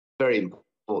very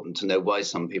important to know why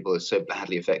some people are so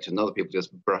badly affected and other people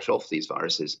just brush off these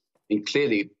viruses. And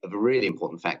clearly, a really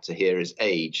important factor here is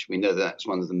age. We know that's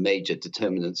one of the major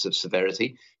determinants of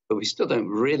severity, but we still don't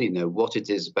really know what it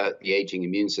is about the aging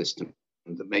immune system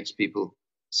that makes people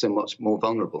so much more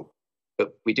vulnerable.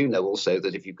 But we do know also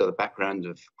that if you've got a background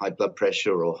of high blood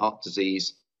pressure or heart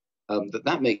disease,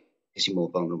 that makes you more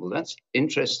vulnerable. That's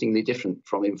interestingly different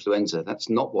from influenza. That's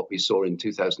not what we saw in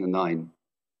 2009,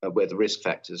 where the risk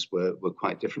factors were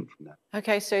quite different from that.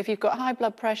 Okay, so if you've got high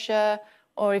blood pressure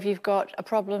or if you've got a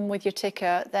problem with your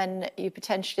ticker, then you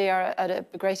potentially are at a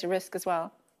greater risk as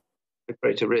well. A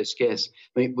greater risk, yes.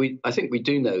 I think we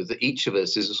do know that each of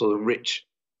us is a sort of rich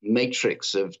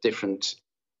matrix of different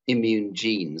immune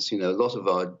genes. A lot of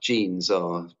our genes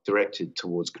are directed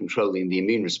towards controlling the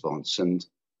immune response, and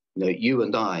you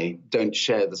and I don't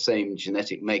share the same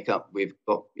genetic makeup. We've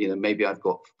got, maybe I've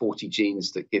got 40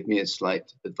 genes that give me a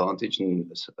slight advantage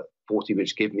and 40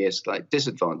 which give me a slight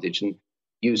disadvantage, and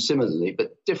you similarly,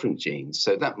 but different genes.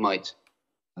 So that might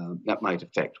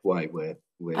affect why we're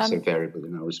so variable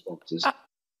in our responses.